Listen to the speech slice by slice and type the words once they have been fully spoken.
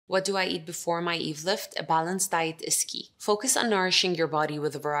What do I eat before my Eve lift? A balanced diet is key. Focus on nourishing your body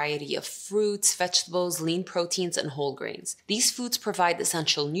with a variety of fruits, vegetables, lean proteins, and whole grains. These foods provide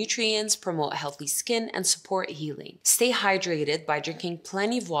essential nutrients, promote healthy skin, and support healing. Stay hydrated by drinking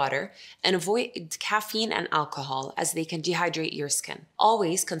plenty of water and avoid caffeine and alcohol as they can dehydrate your skin.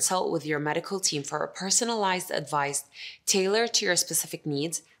 Always consult with your medical team for a personalized advice tailored to your specific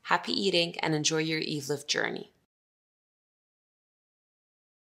needs. Happy eating and enjoy your Eve lift journey.